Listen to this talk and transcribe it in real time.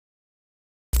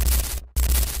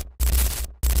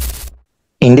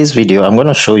In this video, I'm going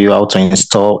to show you how to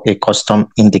install a custom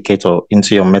indicator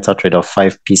into your MetaTrader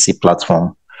 5 PC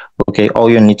platform. Okay, all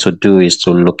you need to do is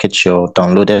to locate your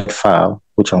downloaded file,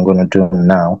 which I'm going to do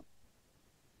now.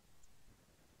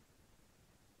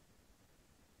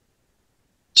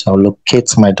 So I'll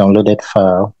locate my downloaded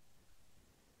file.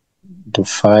 The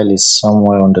file is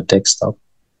somewhere on the desktop.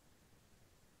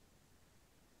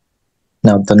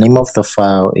 Now, the name of the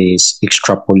file is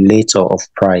extrapolator of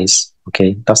price.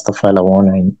 Okay, that's the file I want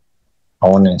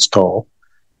to install.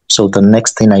 So the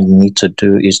next thing I need to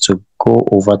do is to go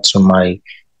over to my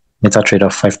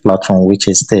MetaTrader 5 platform, which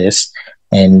is this,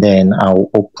 and then I'll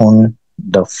open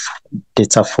the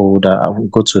data folder. I will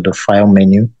go to the file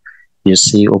menu. You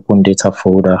see open data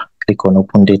folder. Click on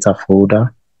open data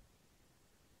folder.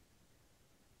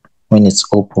 When it's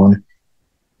open,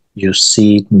 you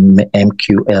see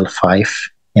MQL5.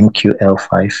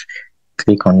 MQL5.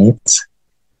 Click on it.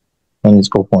 When it's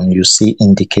open, you see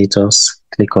indicators.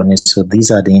 Click on it. So these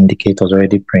are the indicators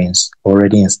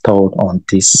already installed on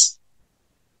this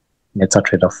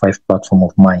MetaTrader 5 platform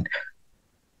of mine.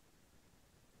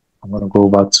 I'm going to go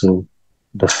back to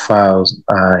the files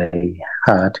I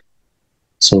had.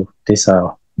 So these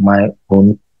are my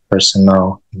own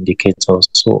personal indicators.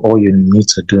 So all you need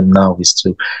to do now is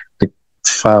to the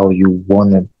file you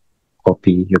want to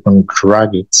copy, you're going to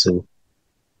drag it to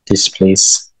this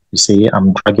place. You see,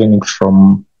 I'm dragging it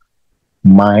from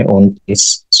my own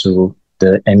place to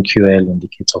the MQL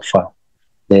indicator file.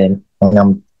 Then when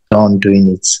I'm done doing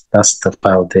it, that's the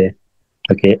file there.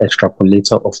 Okay,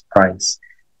 extrapolator of price.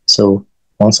 So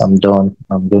once I'm done,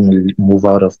 I'm going to move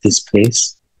out of this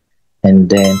place, and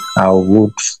then I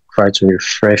would try to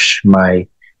refresh my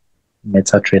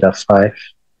MetaTrader 5.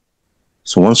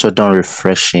 So once you're done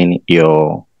refreshing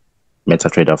your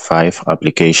MetaTrader 5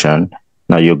 application,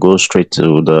 now you go straight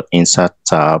to the Insert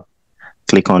tab,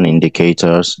 click on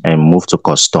Indicators, and move to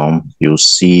Custom. You'll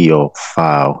see your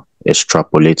file,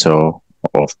 extrapolator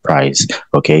of price.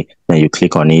 Okay, then you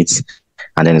click on it,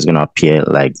 and then it's going to appear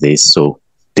like this. So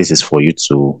this is for you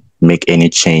to make any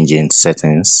change in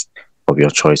settings of your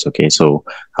choice. Okay, so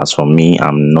as for me,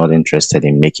 I'm not interested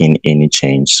in making any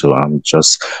change, so I'm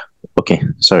just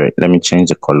let me change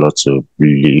the color to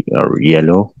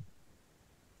yellow.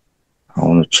 I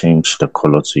want to change the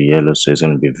color to yellow, so it's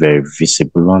going to be very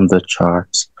visible on the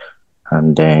chart.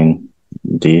 And then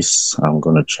this I'm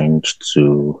going to change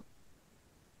to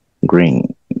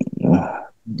green.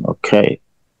 Okay,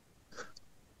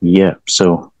 yeah,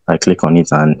 so I click on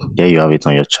it, and there you have it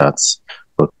on your charts.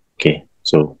 Okay,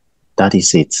 so that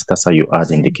is it. That's how you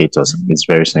add indicators. It's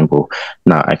very simple.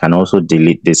 Now I can also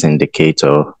delete this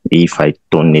indicator if I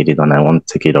don't need it and I want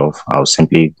to take it off. I'll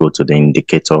simply go to the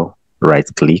indicator, right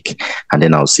click, and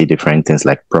then I'll see different things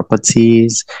like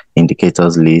properties,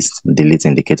 indicators list, delete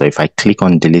indicator. If I click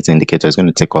on delete indicator, it's going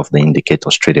to take off the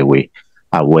indicator straight away.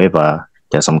 However,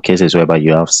 there are some cases whereby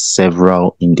you have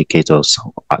several indicators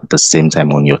at the same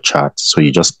time on your chart. So you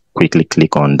just quickly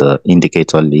click on the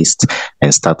indicator list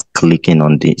and start clicking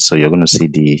on the, so you're going to see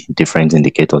the different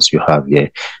indicators you have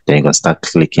here. Then you can start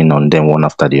clicking on them one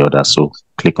after the other. So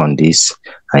click on this,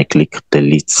 I click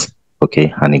delete,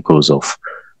 okay, and it goes off.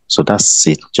 So that's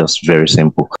it, just very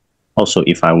simple. Also,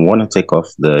 if I want to take off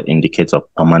the indicator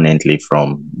permanently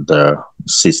from the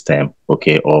system,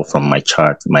 okay, or from my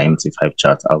chart, my MT5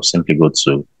 chart, I'll simply go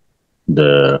to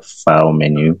the file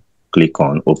menu, click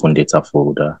on open data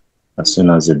folder. As soon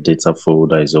as the data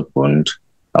folder is opened,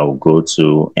 I'll go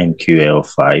to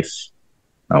MQL5.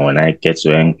 And when I get to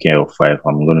MQL5,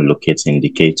 I'm going to locate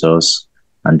indicators.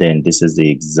 And then this is the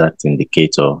exact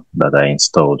indicator that I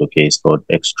installed. Okay, it's called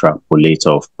extrapolator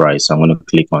of price. So I'm going to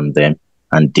click on them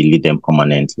and delete them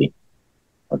permanently.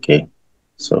 Okay,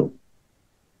 so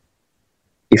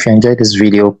if you enjoyed this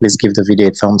video, please give the video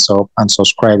a thumbs up and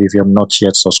subscribe if you have not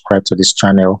yet subscribed to this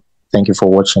channel. Thank you for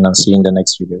watching, and see you in the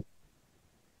next video.